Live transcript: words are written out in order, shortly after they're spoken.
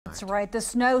That's right. The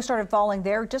snow started falling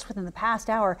there just within the past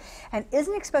hour and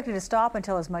isn't expected to stop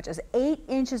until as much as 8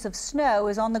 inches of snow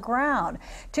is on the ground.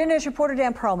 10 News reporter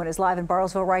Dan Perlman is live in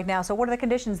Bartlesville right now. So what are the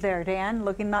conditions there, Dan?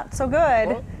 Looking not so good.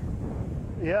 Well,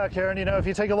 yeah, Karen, you know, if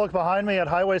you take a look behind me at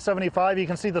Highway 75, you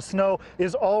can see the snow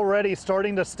is already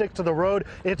starting to stick to the road.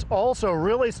 It's also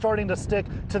really starting to stick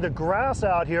to the grass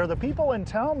out here. The people in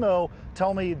town, though,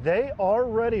 tell me they are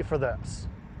ready for this.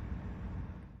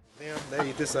 They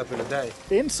eat this up in a day.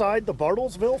 Inside the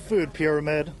Bartlesville food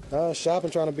pyramid. Shopping,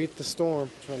 trying to beat the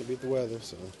storm, trying to beat the weather.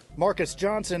 So Marcus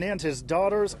Johnson and his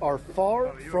daughters are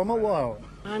far from alone.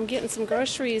 I'm getting some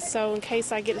groceries, so in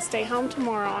case I get to stay home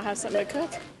tomorrow, I'll have something to cook.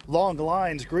 Long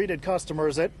lines greeted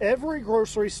customers at every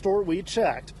grocery store we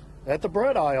checked. At the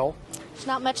bread aisle, there's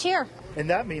not much here. And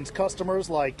that means customers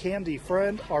like Candy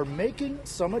Friend are making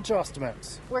some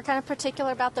adjustments. We're kind of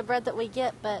particular about the bread that we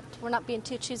get, but we're not being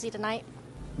too choosy tonight.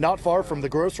 Not far from the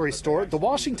grocery store, the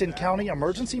Washington County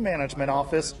Emergency Management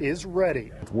Office is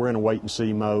ready. We're in a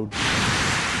wait-and-see mode.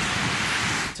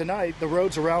 Tonight, the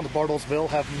roads around Bartlesville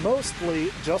have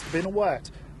mostly just been wet.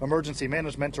 Emergency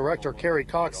Management Director Carrie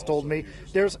Cox told me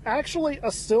there's actually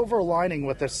a silver lining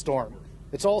with this storm.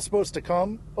 It's all supposed to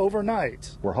come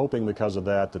overnight. We're hoping because of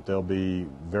that there'll be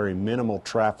very minimal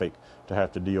traffic to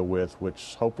have to deal with,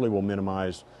 which hopefully will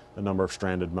minimize the number of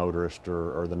stranded motorists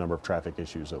or the number of traffic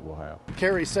issues that we'll have.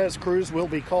 Carrie says crews will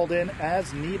be called in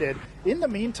as needed. In the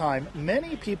meantime,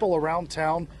 many people around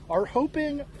town are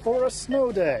hoping for a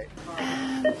snow day.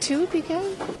 2 would be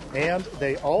good. And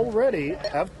they already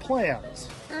have plans.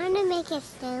 I want to make a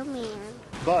snowman.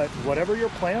 But whatever your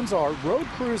plans are, road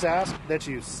crews ask that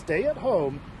you stay at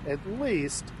home at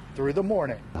least through the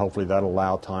morning. Hopefully that'll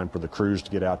allow time for the crews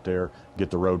to get out there, get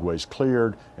the roadways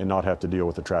cleared, and not have to deal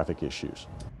with the traffic issues.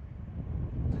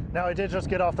 Now, I did just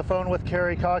get off the phone with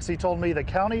Carrie Cox. He told me the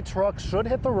county truck should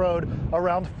hit the road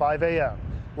around 5 a.m.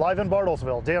 Live in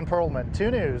Bartlesville, Dan Perlman,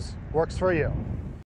 2 News, works for you.